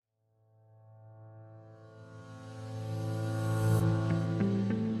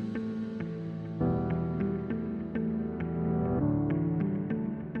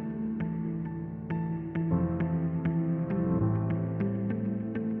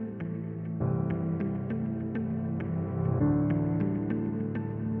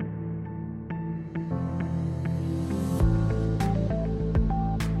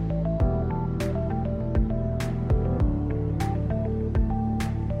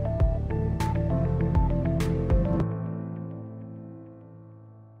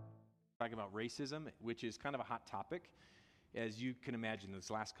about racism, which is kind of a hot topic. As you can imagine,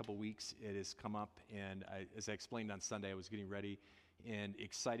 this last couple weeks, it has come up, and as I explained on Sunday, I was getting ready and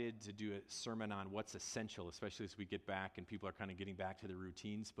excited to do a sermon on what's essential, especially as we get back and people are kind of getting back to their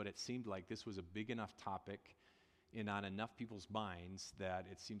routines. But it seemed like this was a big enough topic and on enough people's minds that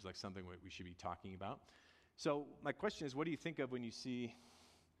it seems like something that we should be talking about. So my question is, what do you think of when you see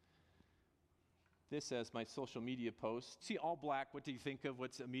this as my social media post? See all black, what do you think of?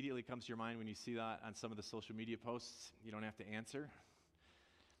 What immediately comes to your mind when you see that on some of the social media posts? You don't have to answer.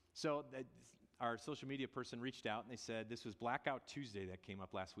 So our social media person reached out and they said this was Blackout Tuesday that came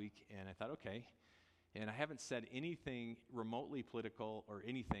up last week, and I thought, okay. And I haven't said anything remotely political or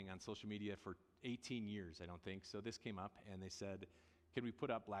anything on social media for 18 years, I don't think. So this came up and they said, can we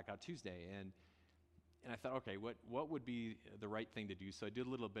put up Blackout Tuesday? And I thought, okay, what would be the right thing to do? So I did a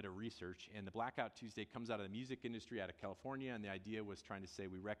little bit of research, and the Blackout Tuesday comes out of the music industry out of California, and the idea was trying to say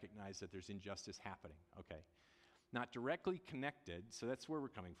we recognize that there's injustice happening. Okay. Not directly connected, so that's where we're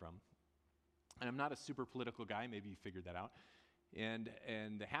coming from. And I'm not a super political guy, maybe you figured that out. And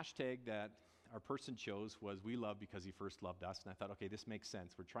the hashtag that our person chose was "We love because he first loved us." And I thought, okay, this makes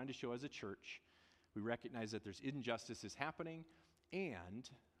sense. We're trying to show as a church, we recognize that there's injustices happening, and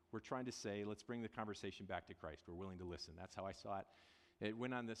we're trying to say, let's bring the conversation back to Christ. We're willing to listen. That's how I saw it. It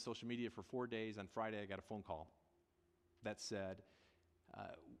went on the social media for 4 days. On Friday, I got a phone call that said,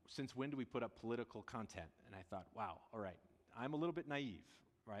 since when do we put up political content? And I thought, wow, all right. I'm a little bit naive,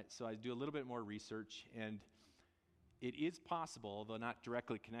 right? So I do a little bit more research, and it is possible, although not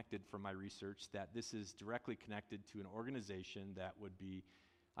directly connected from my research, that this is directly connected to an organization that would be,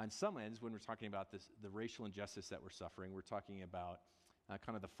 on some ends, when we're talking about the racial injustice that we're suffering, we're talking about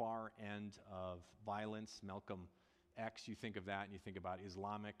kind of the far end of violence. Malcolm X, you think of that, and you think about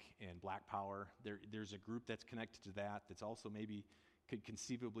Islamic and Black Power. There's a group that's connected to that that's also maybe could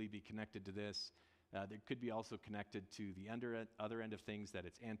conceivably be connected to this. That could be also connected to the other end of things, that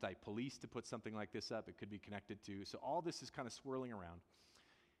it's anti-police to put something like this up. It could be connected to. So all this is kind of swirling around.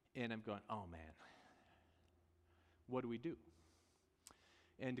 And I'm going, oh man, what do we do?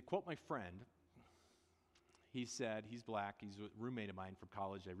 And to quote my friend, he said, he's black, he's a roommate of mine from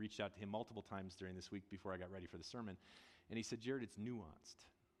college. I reached out to him multiple times during this week before I got ready for the sermon. And he said, Jared, it's nuanced.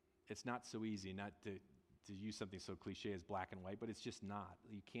 It's not so easy, not to use something so cliche as black and white, but it's just not.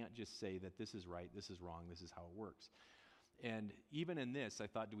 You can't just say that this is right, this is wrong, this is how it works. And even in this, I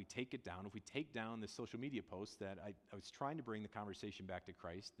thought, do we take it down? If we take down this social media post that I was trying to bring the conversation back to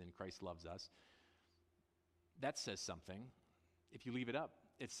Christ, and Christ loves us, that says something. If you leave it up,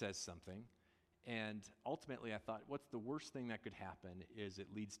 it says something. And ultimately, I thought, what's the worst thing that could happen is it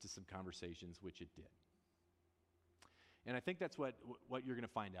leads to some conversations, which it did. And I think that's what you're going to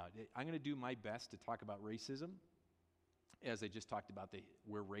find out. I'm going to do my best to talk about racism, as I just talked about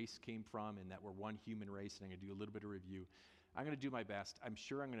where race came from and that we're one human race, and I'm going to do a little bit of review. I'm going to do my best. I'm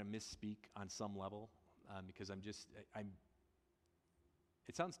sure I'm going to misspeak on some level because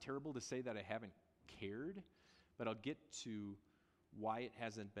it sounds terrible to say that I haven't cared, but I'll get to why it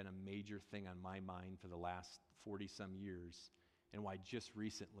hasn't been a major thing on my mind for the last 40-some years, and why just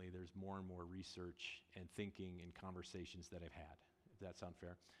recently there's more and more research and thinking and conversations that I've had, if that sounds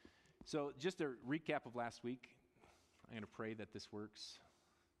fair. So just a recap of last week. I'm going to pray that this works.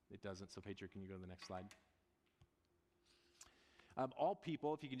 It doesn't, so Pedro, can you go to the next slide? All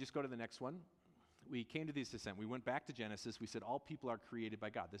people, if you can just go to the next one. We came to this ascent. We went back to Genesis. We said all people are created by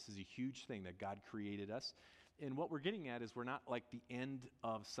God. This is a huge thing that God created us. And what we're getting at is we're not like the end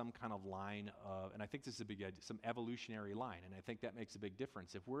of some kind of line of, and I think this is a big idea, some evolutionary line, and I think that makes a big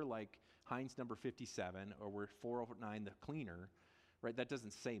difference. If we're like Heinz number 57 or we're 409 the cleaner, right, that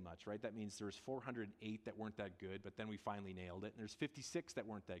doesn't say much, right? That means there's 408 that weren't that good, but then we finally nailed it, and there's 56 that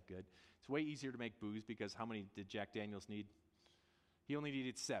weren't that good. It's way easier to make booze because how many did Jack Daniels need? He only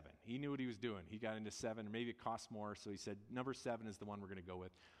needed 7. He knew what he was doing. He got into 7, or maybe it cost more, so he said number 7 is the one we're going to go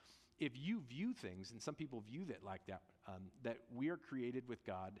with. If you view things, and some people view that like that, that we are created with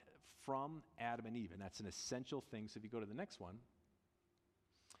God from Adam and Eve, and that's an essential thing. So if you go to the next one,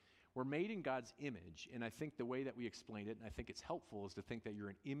 we're made in God's image, and I think the way that we explain it, and I think it's helpful, is to think that you're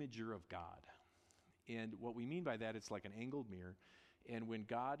an imager of God. And what we mean by that, it's like an angled mirror. And when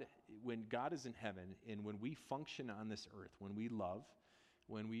God is in heaven, and when we function on this earth, when we love,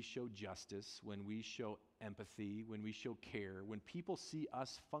 when we show justice, when we show empathy, when we show care, when people see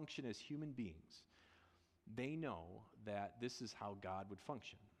us function as human beings, they know that this is how God would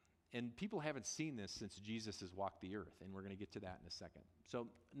function. And people haven't seen this since Jesus has walked the earth, and we're going to get to that in a second. So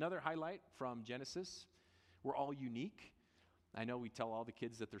another highlight from Genesis, we're all unique. I know we tell all the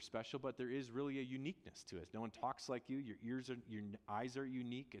kids that they're special, but there is really a uniqueness to us. No one talks like you. Your eyes are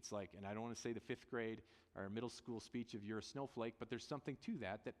unique. It's like, and I don't want to say the fifth grade or middle school speech of you're a snowflake, but there's something to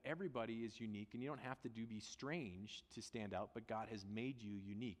that everybody is unique, and you don't have to be strange to stand out, but God has made you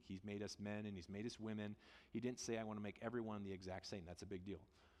unique. He's made us men and he's made us women. He didn't say, I want to make everyone the exact same. That's a big deal.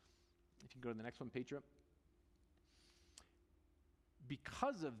 If you can go to the next one, Petra.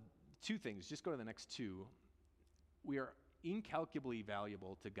 Because of two things, just go to the next two. We are incalculably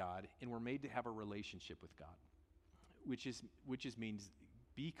valuable to God, and we're made to have a relationship with God, which means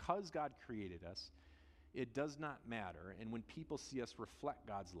because God created us, it does not matter. And when people see us reflect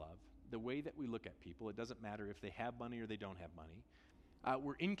God's love, the way that we look at people, it doesn't matter if they have money or they don't have money.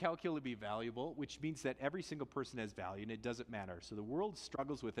 We're incalculably valuable, which means that every single person has value, and it doesn't matter. So the world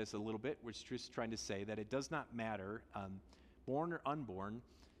struggles with this a little bit, which is just trying to say that it does not matter, born or unborn,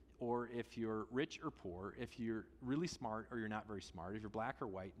 or if you're rich or poor, if you're really smart or you're not very smart, if you're black or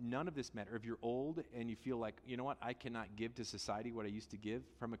white, none of this matters. If you're old and you feel like, you know what, I cannot give to society what I used to give,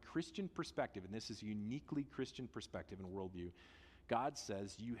 from a Christian perspective, and this is a uniquely Christian perspective and worldview, God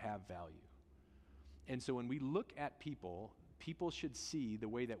says you have value. And so when we look at people, people should see the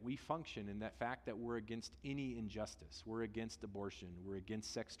way that we function in that fact that we're against any injustice. We're against abortion. We're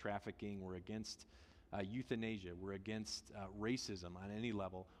against sex trafficking. We're against euthanasia. We're against racism on any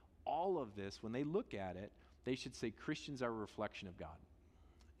level. All of this, when they look at it, they should say Christians are a reflection of God.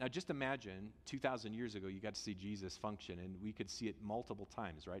 Now just imagine 2,000 years ago, you got to see Jesus function, and we could see it multiple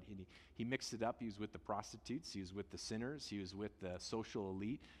times, right? He mixed it up. He was with the prostitutes. He was with the sinners. He was with the social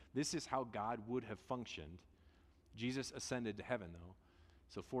elite. This is how God would have functioned. Jesus ascended to heaven, though.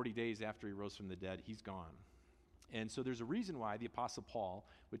 So 40 days after he rose from the dead, he's gone. And so there's a reason why the Apostle Paul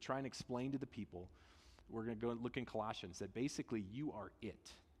would try and explain to the people, we're going to go look in Colossians, that basically you are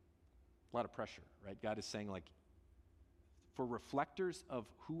it. A lot of pressure, right? God is saying, like, for reflectors of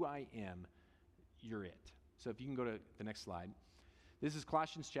who I am, you're it. So if you can go to the next slide. This is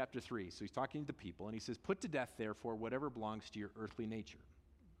Colossians chapter 3. So he's talking to the people, and he says, put to death, therefore, whatever belongs to your earthly nature.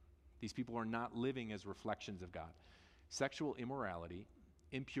 These people are not living as reflections of God. Sexual immorality,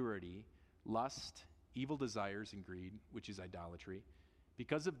 impurity, lust, evil desires, and greed, which is idolatry.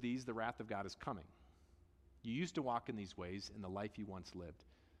 Because of these, the wrath of God is coming. You used to walk in these ways in the life you once lived.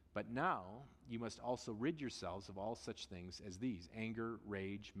 But now you must also rid yourselves of all such things as these: anger,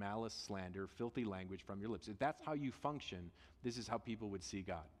 rage, malice, slander, filthy language from your lips. If that's how you function, this is how people would see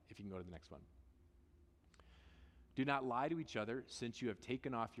God. If you can go to the next one. Do not lie to each other, since you have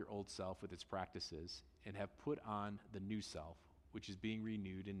taken off your old self with its practices and have put on the new self, which is being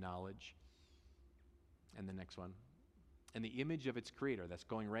renewed in knowledge. And the next one. And the image of its creator. That's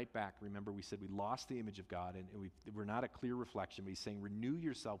going right back. Remember, we said we lost the image of God, and we're not a clear reflection, but he's saying renew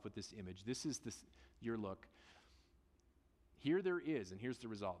yourself with this image. This is your look. Here there is, and here's the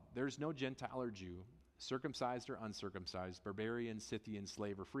result. There's no Gentile or Jew, circumcised or uncircumcised, barbarian, Scythian,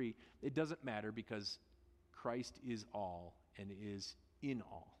 slave or free. It doesn't matter, because Christ is all and is in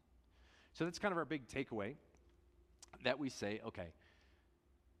all. So that's kind of our big takeaway, that we say, okay,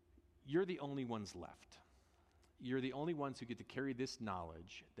 you're the only ones left. You're the only ones who get to carry this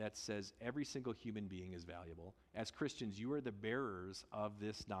knowledge that says every single human being is valuable. As Christians, you are the bearers of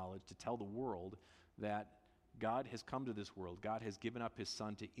this knowledge to tell the world that God has come to this world. God has given up his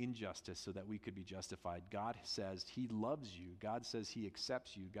son to injustice so that we could be justified. God says he loves you. God says he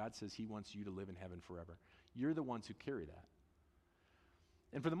accepts you. God says he wants you to live in heaven forever. You're the ones who carry that.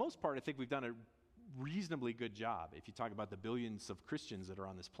 And for the most part, I think we've done a reasonably good job if you talk about the billions of Christians that are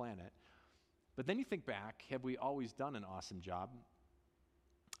on this planet. But then you think back, have we always done an awesome job?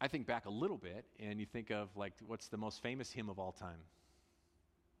 I think back a little bit, and you think of, like, what's the most famous hymn of all time?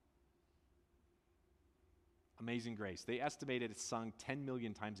 Amazing Grace. They estimated it's sung 10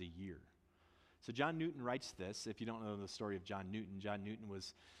 million times a year. So John Newton writes this. If you don't know the story of John Newton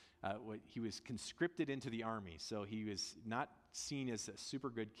was he was conscripted into the army, so he was not seen as a super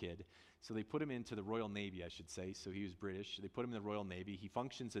good kid. So they put him into the Royal Navy, I should say. So he was British. They put him in the Royal Navy. He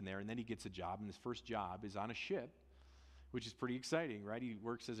functions in there, and then he gets a job, and his first job is on a ship, which is pretty exciting, right? He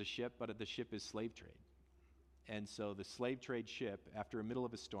works as a ship, but the ship is slave trade. And so the slave trade ship, after a middle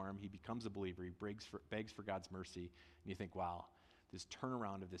of a storm, he becomes a believer. He begs for God's mercy, and you think, wow, this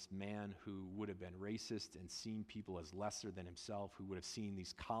turnaround of this man who would have been racist and seen people as lesser than himself, who would have seen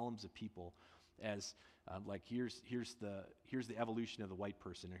these columns of people as like here's the evolution of the white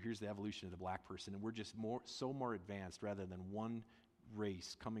person, or here's the evolution of the black person, and we're just more advanced rather than one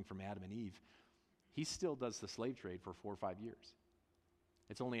race coming from Adam and Eve. He still does the slave trade for 4 or 5 years.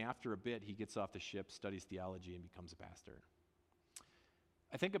 It's only after a bit he gets off the ship, studies theology, and becomes a pastor.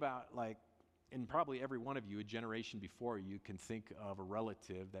 I think about, like, and probably every one of you, a generation before you, can think of a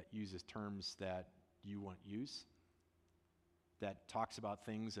relative that uses terms that you wouldn't use, that talks about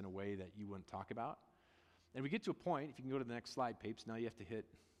things in a way that you wouldn't talk about. And we get to a point, if you can go to the next slide, Papes, now you have to hit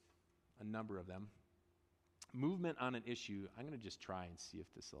a number of them. Movement on an issue. I'm going to just try and see if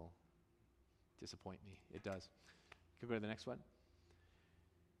this will disappoint me. It does. Can we go to the next one?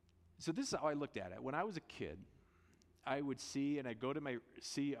 So this is how I looked at it. When I was a kid, I would see, and I'd go to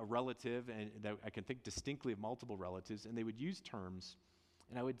see a relative, and that I can think distinctly of multiple relatives, and they would use terms,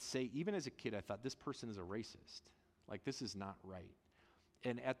 and I would say, even as a kid, I thought, this person is a racist. Like, this is not right.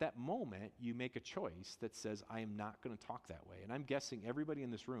 And at that moment, you make a choice that says, I am not going to talk that way. And I'm guessing everybody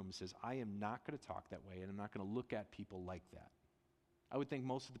in this room says, I am not going to talk that way, and I'm not going to look at people like that. I would think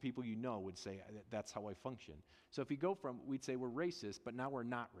most of the people you know would say, that's how I function. So if we go from, we'd say we're racist, but now we're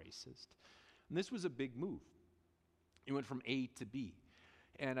not racist. And this was a big move. It went from A to B.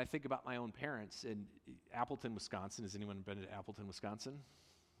 And I think about my own parents in Appleton, Wisconsin. Has anyone been to Appleton, Wisconsin?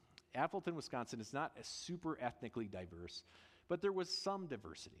 Appleton, Wisconsin is not a super ethnically diverse, but there was some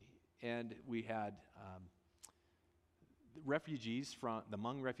diversity. And we had refugees the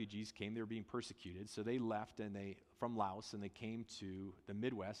Hmong refugees came. They were being persecuted, so they left from Laos, and they came to the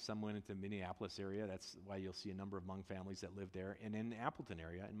Midwest. Some went into the Minneapolis area. That's why you'll see a number of Hmong families that live there. And in the Appleton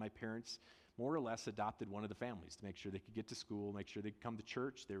area, and my parents more or less adopted one of the families to make sure they could get to school, make sure they could come to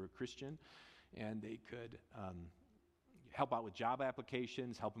church. They were Christian, and they could help out with job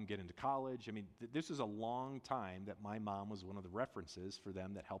applications, help them get into college. I mean, this was a long time that my mom was one of the references for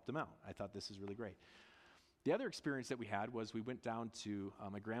them that helped them out. I thought this is really great. The other experience that we had was we went down to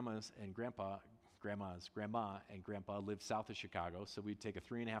my grandma and grandpa lived south of Chicago, so we'd take a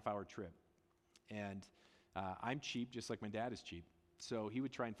 3.5-hour trip. And I'm cheap, just like my dad is cheap, so he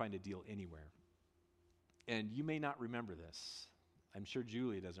would try and find a deal anywhere. And you may not remember this. I'm sure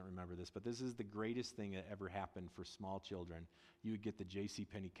Julia doesn't remember this, but this is the greatest thing that ever happened for small children. You would get the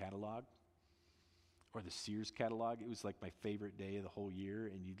JCPenney catalog or the Sears catalog. It was like my favorite day of the whole year,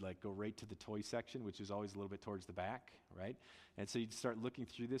 and you'd like go right to the toy section, which was always a little bit towards the back, right? And so you'd start looking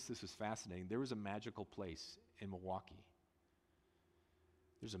through this. This was fascinating. There was a magical place in Milwaukee.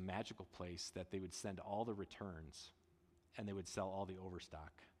 There's a magical place that they would send all the returns, and they would sell all the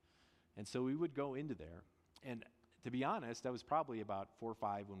overstock. And so we would go into there, and to be honest, I was probably about 4 or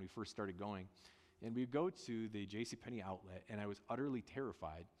 5 when we first started going, and we'd go to the JCPenney outlet, and I was utterly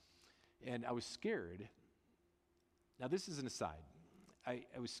terrified, and I was scared. Now, this is an aside. I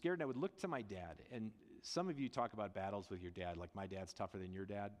was scared, and I would look to my dad, and some of you talk about battles with your dad, like my dad's tougher than your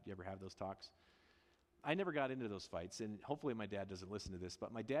dad. You ever have those talks? I never got into those fights, and hopefully my dad doesn't listen to this,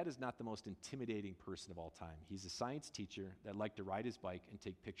 but my dad is not the most intimidating person of all time. He's a science teacher that liked to ride his bike and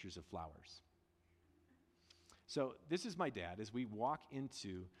take pictures of flowers. So this is my dad. As we walk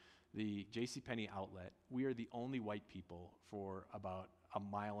into the JCPenney outlet, we are the only white people for about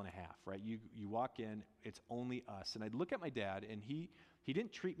 1.5 miles, right? You walk in, it's only us. And I'd look at my dad, and he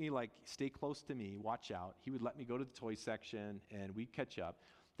didn't treat me like, stay close to me, watch out. He would let me go to the toy section, and we'd catch up.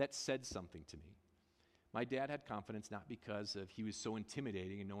 That said something to me. My dad had confidence not because he was so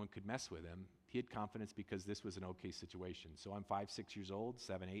intimidating and no one could mess with him. He had confidence because this was an okay situation. So I'm 5, 6 years old,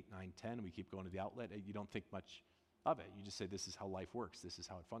 7, 8, 9, 10. We keep going to the outlet. You don't think much of it. You just say, this is how life works. This is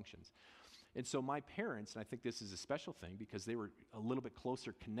how it functions. And so my parents, and I think this is a special thing because they were a little bit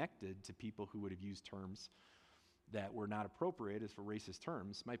closer connected to people who would have used terms that were not appropriate as for racist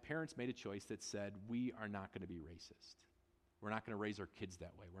terms. My parents made a choice that said, we are not going to be racist. We're not going to raise our kids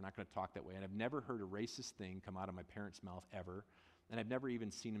that way. We're not going to talk that way. And I've never heard a racist thing come out of my parents' mouth ever. And I've never even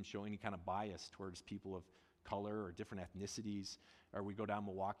seen them show any kind of bias towards people of color or different ethnicities. Or we go down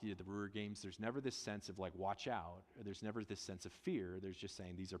Milwaukee to the Brewer games. There's never this sense of like, watch out. Or there's never this sense of fear. There's just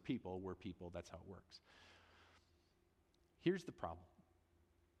saying, these are people, we're people, that's how it works. Here's the problem.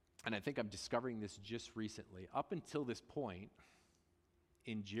 And I think I'm discovering this just recently. Up until this point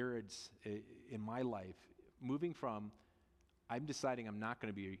in in my life, moving from, I'm deciding I'm not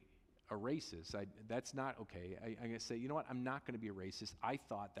going to be a racist. That's not okay. I'm going to say, you know what? I'm not going to be a racist. I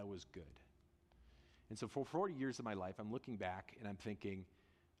thought that was good. And so for 40 years of my life, I'm looking back and I'm thinking,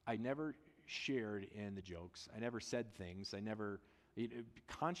 I never shared in the jokes. I never said things. I never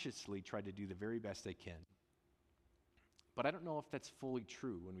consciously tried to do the very best I can. But I don't know if that's fully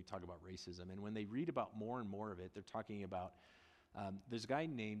true when we talk about racism. And when they read about more and more of it, they're talking about, there's a guy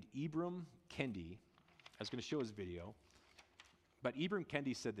named Ibram Kendi. I was going to show his video. But Ibram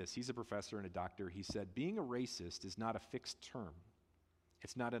Kendi said this. He's a professor and a doctor. He said, being a racist is not a fixed term.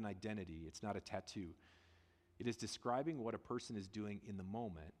 It's not an identity. It's not a tattoo. It is describing what a person is doing in the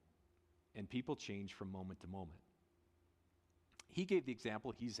moment, and people change from moment to moment. he gave the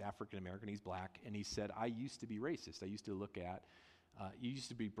example, he's African American, he's black, and he said, I used to be racist. I used to look at, you used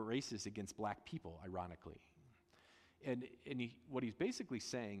to be racist against black people, ironically. And what he's basically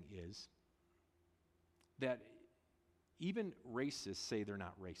saying is that even racists say they're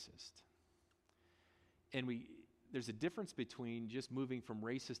not racist. And there's a difference between just moving from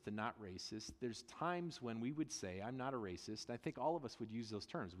racist to not racist. There's times when we would say, I'm not a racist. I think all of us would use those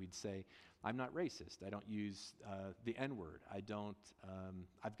terms. We'd say, I'm not racist. I don't use the N-word. I've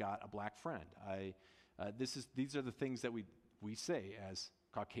got a black friend. These are the things that we say as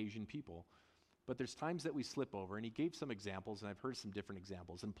Caucasian people. But there's times that we slip over, and he gave some examples, and I've heard some different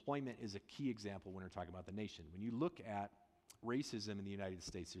examples. Employment is a key example when we're talking about the nation. When you look at racism in the United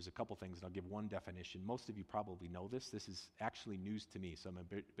States, there's a couple things, and I'll give one definition. Most of you probably know this. This is actually news to me, so I'm a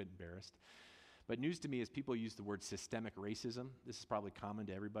bit embarrassed. But news to me is people use the word systemic racism. This is probably common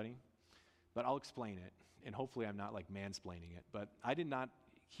to everybody. But I'll explain it, and hopefully I'm not like mansplaining it. But I did not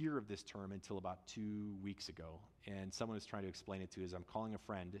hear of this term until about 2 weeks ago, and someone was trying to explain it to us. I'm calling a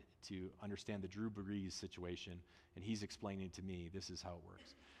friend to understand the Drew Brees situation, and he's explaining to me this is how it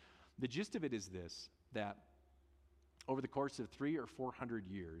works. The gist of it is this, that over the course of 300 or 400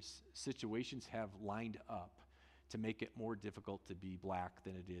 years, situations have lined up to make it more difficult to be black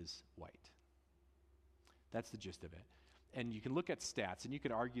than it is white. That's the gist of it. And you can look at stats, and you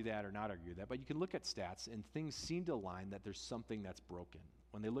could argue that or not argue that, but you can look at stats, and things seem to align that there's something that's broken.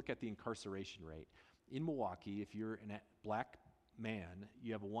 When they look at the incarceration rate, in Milwaukee, if you're a black man,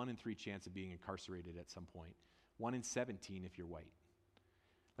 you have a 1 in 3 chance of being incarcerated at some point. 1 in 17 if you're white.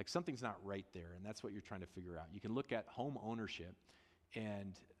 Like something's not right there, and that's what you're trying to figure out. You can look at home ownership,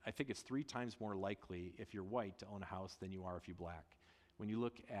 and I think it's 3 times more likely if you're white to own a house than you are if you're black. When you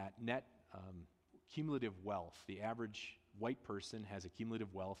look at net cumulative wealth, the average white person has a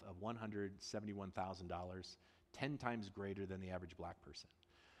cumulative wealth of $171,000, 10 times greater than the average black person.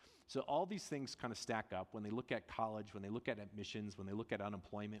 So all these things kind of stack up when they look at college, when they look at admissions, when they look at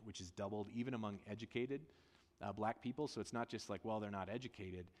unemployment, which has doubled even among educated black people. So it's not just like, well, they're not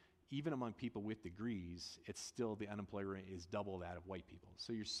educated. Even among people with degrees, it's still the unemployment rate is double that of white people.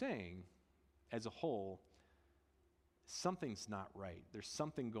 So you're saying, as a whole, something's not right. There's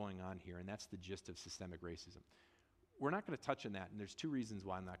something going on here, and that's the gist of systemic racism. We're not going to touch on that, and there's 2 reasons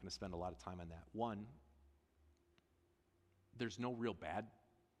why I'm not going to spend a lot of time on that. One, there's no real bad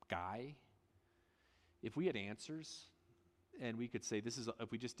guy. If we had answers, and we could say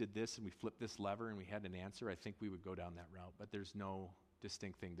if we just did this and we flipped this lever and we had an answer, I think we would go down that route. But there's no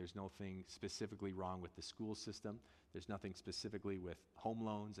distinct thing. There's nothing specifically wrong with the school system. There's nothing specifically with home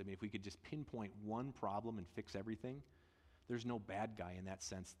loans. I mean, if we could just pinpoint one problem and fix everything, there's no bad guy in that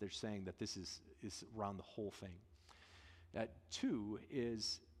sense. They're saying that this is around the whole thing. 2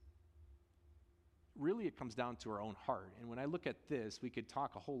 is really it comes down to our own heart. And when I look at this, we could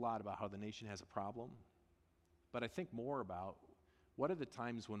talk a whole lot about how the nation has a problem. But I think more about what are the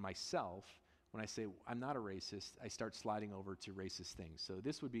times when I say I'm not a racist, I start sliding over to racist things. So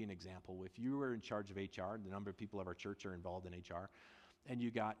this would be an example. If you were in charge of HR, and the number of people of our church are involved in HR, and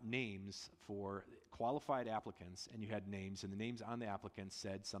you got names for qualified applicants, and you had names, and the names on the applicants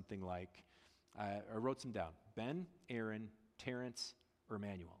said something like, I wrote some down, Ben, Aaron, Terrence, or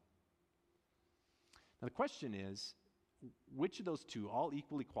Emmanuel. Now the question is, which of those 2, all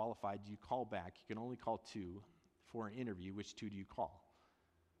equally qualified, do you call back? You can only call 2 for an interview. Which 2 do you call?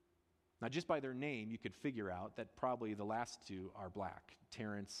 Now, just by their name, you could figure out that probably the last 2 are black,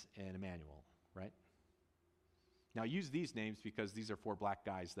 Terrence and Emmanuel, right? Now, I use these names because these are 4 black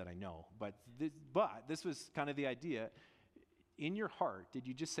guys that I know. But this was kind of the idea. In your heart, did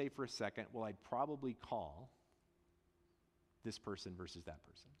you just say for a second, well, I'd probably call this person versus that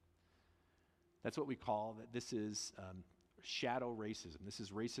person? That's what we call that. This is shadow racism. This is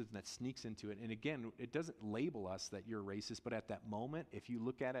racism that sneaks into it. And again, it doesn't label us that you're racist, but at that moment, if you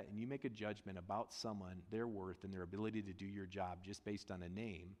look at it and you make a judgment about someone, their worth, and their ability to do your job just based on a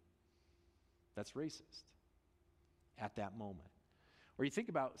name, that's racist at that moment. Or you think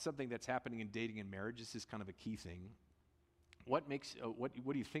about something that's happening in dating and marriage. This is kind of a key thing. What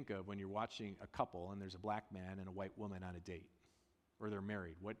do you think of when you're watching a couple and there's a black man and a white woman on a date, or they're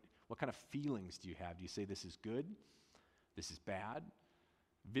married? What kind of feelings do you have? Do you say this is good? This is bad?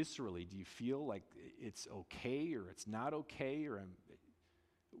 Viscerally, do you feel like it's okay or it's not okay? Or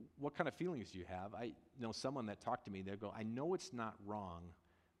what kind of feelings do you have? I know someone that talked to me, they'll go, I know it's not wrong,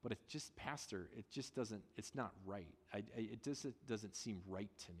 but it's just, Pastor, it's not right. It doesn't seem right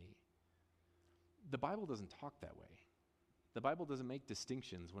to me. The Bible doesn't talk that way. The Bible doesn't make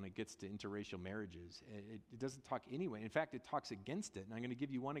distinctions when it gets to interracial marriages. It doesn't talk anyway. In fact, it talks against it. And I'm going to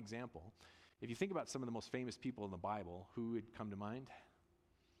give you one example. If you think about some of the most famous people in the Bible, who would come to mind?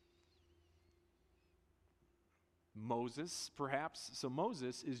 Moses, perhaps. So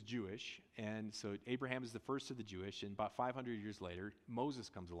Moses is Jewish, and so Abraham is the first of the Jewish, and about 500 years later, Moses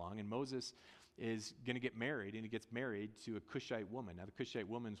comes along, and Moses is going to get married, and he gets married to a Cushite woman. Now, the Cushite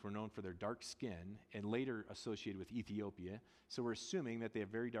women were known for their dark skin and later associated with Ethiopia, so we're assuming that they have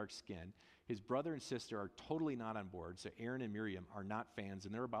very dark skin. His brother and sister are totally not on board, so Aaron and Miriam are not fans,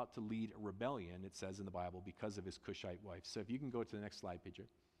 and they're about to lead a rebellion, it says in the Bible, because of his Cushite wife. So if you can go to the next slide, Pedro.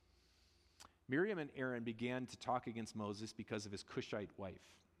 Miriam and Aaron began to talk against Moses because of his Cushite wife,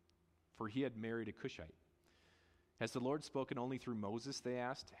 for he had married a Cushite. Has the Lord spoken only through Moses, they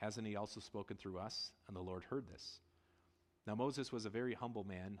asked? Hasn't he also spoken through us? And the Lord heard this. Now Moses was a very humble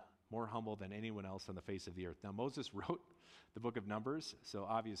man, more humble than anyone else on the face of the earth. Now Moses wrote the book of Numbers, so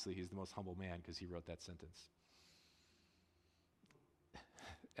obviously he's the most humble man because he wrote that sentence.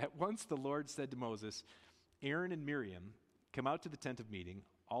 At once the Lord said to Moses, Aaron and Miriam, come out to the tent of meeting,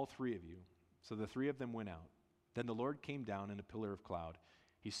 all three of you. So the three of them went out. Then the Lord came down in a pillar of cloud.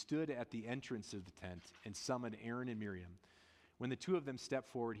 He stood at the entrance of the tent and summoned Aaron and Miriam. When the two of them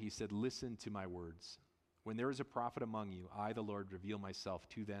stepped forward, he said, listen to my words. When there is a prophet among you, I, the Lord, reveal myself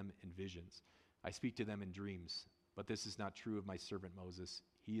to them in visions. I speak to them in dreams. But this is not true of my servant Moses.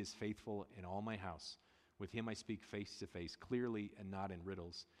 He is faithful in all my house. With him I speak face to face, clearly and not in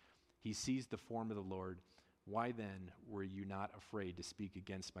riddles. He sees the form of the Lord. Why then were you not afraid to speak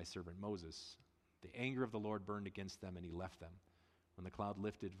against my servant Moses? The anger of the Lord burned against them, and he left them. When the cloud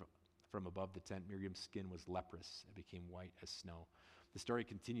lifted from above the tent, Miriam's skin was leprous and became white as snow. The story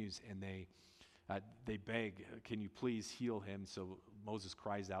continues, and they beg, can you please heal him? So Moses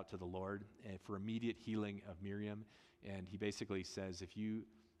cries out to the Lord for immediate healing of Miriam, and he basically says,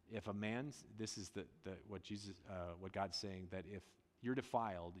 if a man, this is what God's saying, that if you're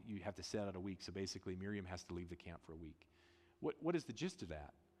defiled, you have to set out a week. So basically, Miriam has to leave the camp for a week. What is the gist of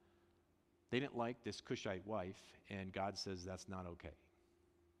that? They didn't like this Cushite wife, and God says that's not okay.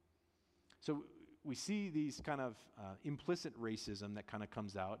 So we see these kind of implicit racism that kind of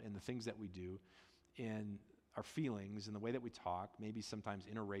comes out in the things that we do, in our feelings, in the way that we talk, maybe sometimes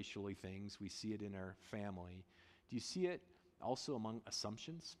interracially things. We see it in our family. Do you see it also among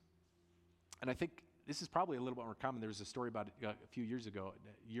assumptions? And I think this is probably a little bit more common. There was a story about it a few years ago,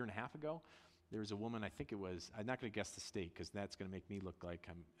 a year and a half ago. There was a woman, I think it was, I'm not going to guess the state because that's going to make me look like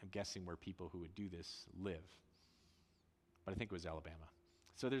I'm guessing where people who would do this live. But I think it was Alabama.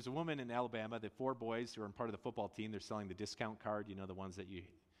 So there's a woman in Alabama, the four boys who are part of the football team, they're selling the discount card, the ones that you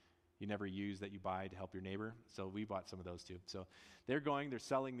never use that you buy to help your neighbor. So we bought some of those too. So they're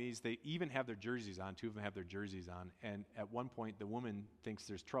selling these. They even have their jerseys on. Two of them have their jerseys on. And at one point, the woman thinks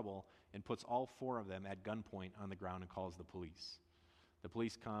there's trouble and puts all four of them at gunpoint on the ground and calls the police. The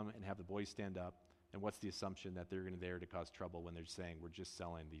police come and have the boys stand up. And what's the assumption? That they're there to cause trouble when they're saying, we're just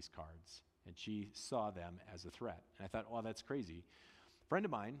selling these cards. And she saw them as a threat. And I thought, oh, that's crazy. A friend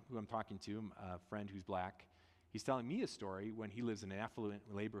of mine, who I'm talking to, a friend who's black, he's telling me a story when he lives in an affluent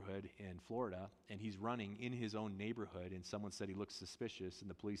neighborhood in Florida, and he's running in his own neighborhood, and someone said he looks suspicious, and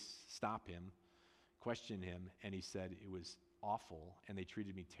the police stop him, question him, and he said it was awful, and they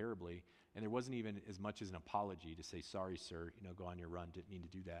treated me terribly, and there wasn't even as much as an apology to say, sorry, sir, go on your run, didn't mean to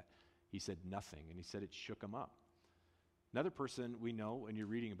do that. He said nothing, and he said it shook him up. Another person we know, when you're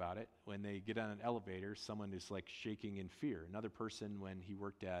reading about it, when they get on an elevator, someone is like shaking in fear. Another person, when he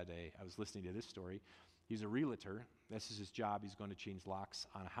worked I was listening to this story, he's a realtor. This is his job. He's going to change locks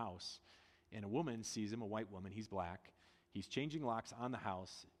on a house. And a woman sees him, a white woman. He's black. He's changing locks on the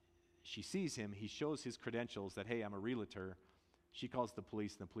house. She sees him. He shows his credentials that, hey, I'm a realtor. She calls the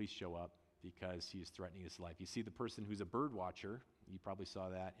police, and the police show up because he is threatening his life. You see the person who's a bird watcher. You probably saw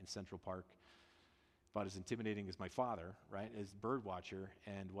that in Central Park. About as intimidating as my father, right, as bird watcher.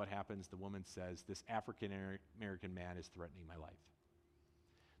 And what happens? The woman says, this African-American man is threatening my life.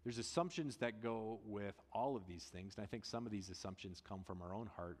 There's assumptions that go with all of these things, and I think some of these assumptions come from our own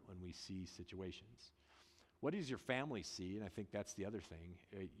heart when we see situations. What does your family see? And I think that's the other thing.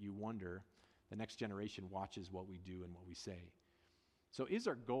 You wonder, the next generation watches what we do and what we say. So is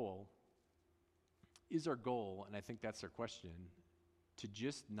our goal, and I think that's our question, to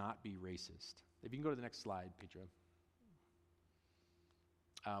just not be racist? If you can go to the next slide, Petra.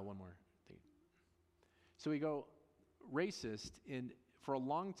 One more thing. So we go racist for a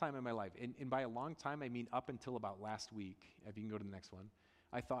long time in my life, and by a long time, I mean up until about last week. If you can go to the next one.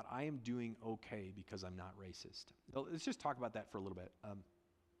 I thought, I am doing okay because I'm not racist. So let's just talk about that for a little bit.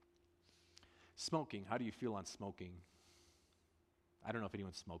 Smoking, how do you feel on smoking? I don't know if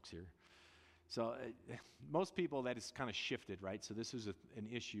anyone smokes here. So most people, that is kind of shifted, right? So this was an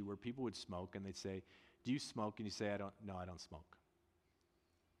issue where people would smoke, and they'd say, do you smoke? And you say, no, I don't smoke.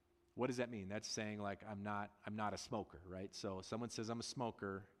 What does that mean? That's saying, like, I'm not a smoker, right? So someone says, I'm a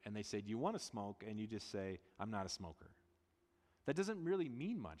smoker, and they say, do you want to smoke? And you just say, I'm not a smoker. That doesn't really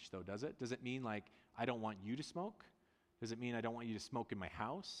mean much, though, does it? Does it mean, like, I don't want you to smoke? Does it mean I don't want you to smoke in my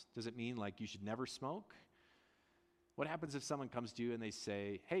house? Does it mean, like, you should never smoke? What happens if someone comes to you and they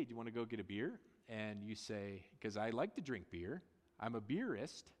say, hey, do you want to go get a beer? And you say, because I like to drink beer, I'm a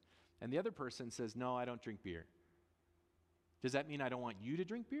beerist. And the other person says, no, I don't drink beer. Does that mean I don't want you to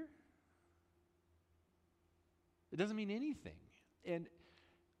drink beer? It doesn't mean anything. And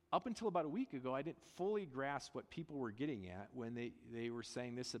up until about a week ago, I didn't fully grasp what people were getting at when they were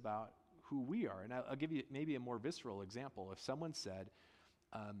saying this about who we are. And I'll give you maybe a more visceral example. If someone said,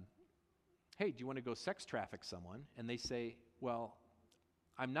 hey, do you want to go sex traffic someone? And they say, well,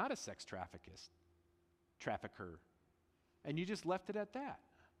 I'm not a sex trafficker. And you just left it at that.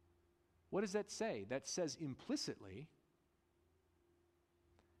 What does that say? That says implicitly,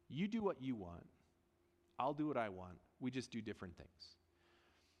 you do what you want, I'll do what I want, we just do different things.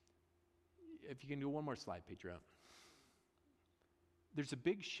 If you can do one more slide, Pedro. There's a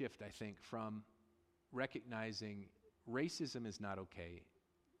big shift, I think, from recognizing racism is not okay.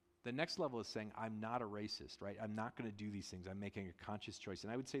 The next level is saying, I'm not a racist, right? I'm not going to do these things. I'm making a conscious choice.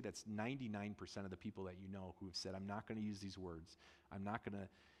 And I would say that's 99% of the people that you know who have said, I'm not going to use these words. I'm not going to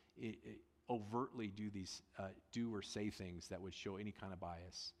overtly do or say things that would show any kind of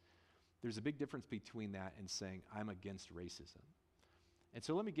bias. There's a big difference between that and saying, I'm against racism. And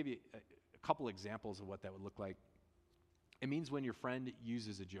so let me give you a couple examples of what that would look like. It means when your friend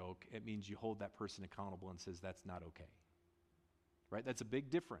uses a joke, it means you hold that person accountable and says, that's not okay. Right? That's a big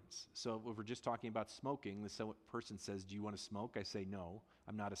difference. So if we're just talking about smoking, the person says, do you want to smoke? I say, no,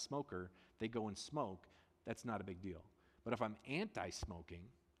 I'm not a smoker. They go and smoke. That's not a big deal. But if I'm anti-smoking,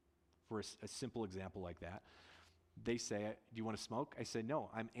 for a simple example like that, they say, do you want to smoke? I say, no,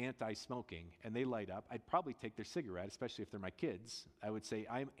 I'm anti-smoking. And they light up. I'd probably take their cigarette, especially if they're my kids. I would say,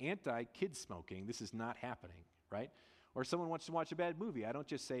 I'm anti-kid smoking. This is not happening, right? Or someone wants to watch a bad movie. I don't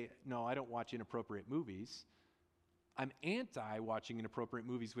just say, no, I don't watch inappropriate movies. I'm anti-watching inappropriate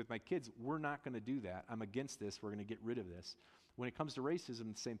movies with my kids. We're not going to do that. I'm against this. We're going to get rid of this. When it comes to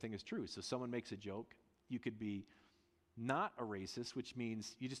racism, the same thing is true. So someone makes a joke. You could be not a racist, which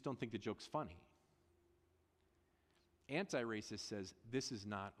means you just don't think the joke's funny. Anti-racist says this is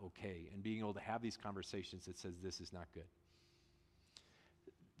not okay, and being able to have these conversations that says this is not good.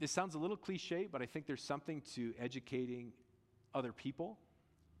 This sounds a little cliche, but I think there's something to educating other people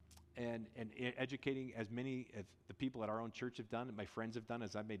and educating as many of the people at our own church have done and my friends have done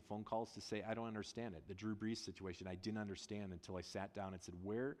as I've made phone calls to say, I don't understand it. The Drew Brees situation, I didn't understand until I sat down and said,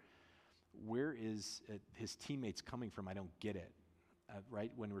 where is his teammates coming from? I don't get it.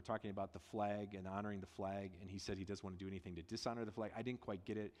 Right? When we're talking about the flag and honoring the flag, and he said he doesn't want to do anything to dishonor the flag, I didn't quite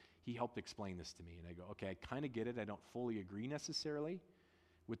get it. He helped explain this to me, and I go, okay, I kind of get it. I don't fully agree necessarily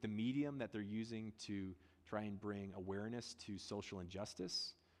with the medium that they're using to try and bring awareness to social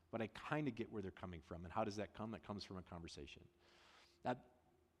injustice, but I kind of get where they're coming from. And how does that come? That comes from a conversation.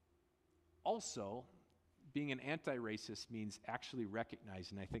 Also, being an anti-racist means actually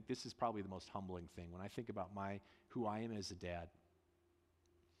recognizing, I think this is probably the most humbling thing. When I think about who I am as a dad,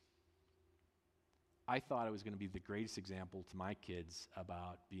 I thought I was going to be the greatest example to my kids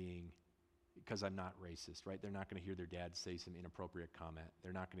about being, because I'm not racist, right? They're not going to hear their dad say some inappropriate comment.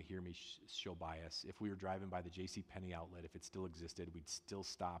 They're not going to hear me show bias. If we were driving by the JCPenney outlet, if it still existed, we'd still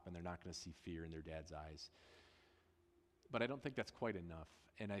stop, and they're not going to see fear in their dad's eyes. But I don't think that's quite enough.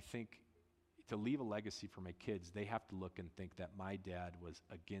 And I think to leave a legacy for my kids, they have to look and think that my dad was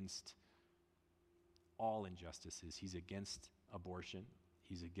against all injustices. He's against abortion.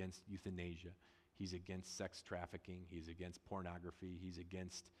 He's against euthanasia. He's against sex trafficking. He's against pornography. He's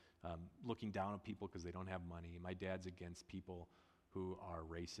against looking down on people because they don't have money. My dad's against people who are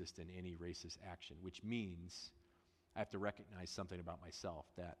racist in any racist action, which means I have to recognize something about myself,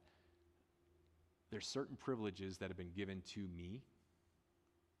 that there's certain privileges that have been given to me.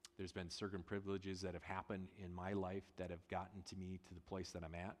 There's been certain privileges that have happened in my life that have gotten to me to the place that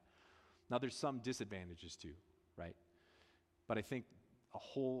I'm at. Now, there's some disadvantages too, right? But I think a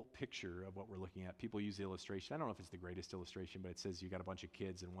whole picture of what we're looking at. People use the illustration. I don't know if it's the greatest illustration, but it says you got a bunch of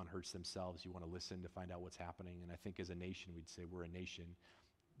kids and one hurts themselves. You want to listen to find out what's happening. And I think as a nation, we'd say we're a nation.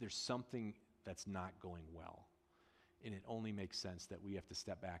 There's something that's not going well. And it only makes sense that we have to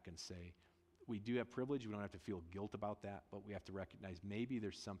step back and say, we do have privilege. We don't have to feel guilt about that, but we have to recognize maybe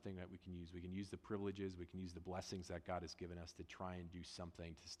there's something that we can use. We can use the privileges. We can use the blessings that God has given us to try and do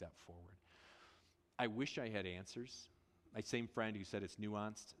something to step forward. I wish I had answers. My same friend who said it's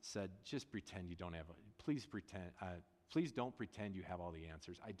nuanced said, just pretend you don't have, please don't pretend you have all the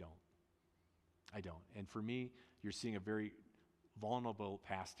answers. I don't. And for me, you're seeing a very vulnerable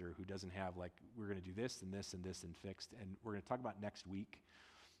pastor who doesn't have we're going to do this and this and this and fixed. And we're going to talk about next week,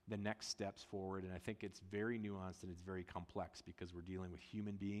 the next steps forward. And I think it's very nuanced and it's very complex because we're dealing with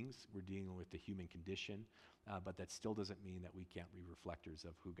human beings. We're dealing with the human condition. But that still doesn't mean that we can't be reflectors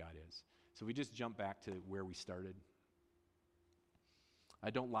of who God is. So we just jump back to where we started.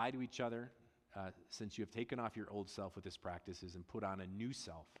 Don't lie to each other, since you have taken off your old self with its practices and put on a new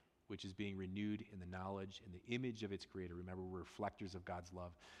self, which is being renewed in the knowledge and the image of its creator. Remember, we're reflectors of God's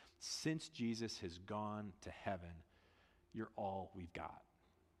love. Since Jesus has gone to heaven, you're all we've got.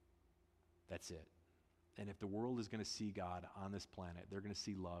 That's it. And if the world is going to see God on this planet, they're going to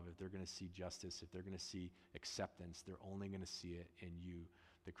see love, if they're going to see justice, if they're going to see acceptance, they're only going to see it in you,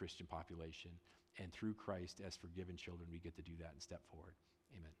 the Christian population. And through Christ, as forgiven children, we get to do that and step forward.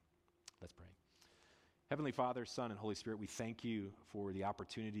 Amen. Let's pray. Heavenly Father, Son, and Holy Spirit, we thank you for the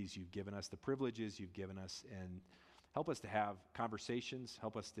opportunities you've given us, the privileges you've given us, and help us to have conversations,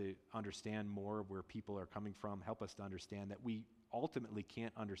 help us to understand more of where people are coming from, help us to understand that we ultimately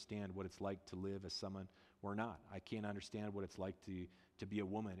can't understand what it's like to live as someone we're not. I can't understand what it's like to be a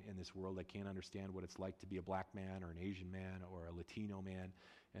woman in this world. I can't understand what it's like to be a black man or an Asian man or a Latino man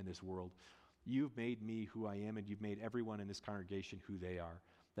in this world. You've made me who I am, and you've made everyone in this congregation who they are.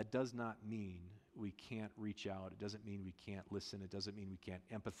 That does not mean we can't reach out. It doesn't mean we can't listen. It doesn't mean we can't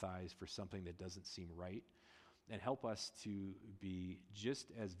empathize for something that doesn't seem right. And help us to be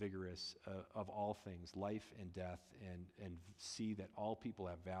just as vigorous of all things, life and death, and see that all people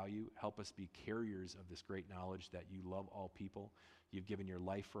have value. Help us be carriers of this great knowledge that you love all people. You've given your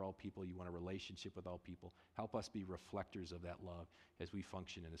life for all people. You want a relationship with all people. Help us be reflectors of that love as we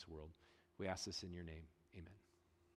function in this world. We ask this in your name. Amen.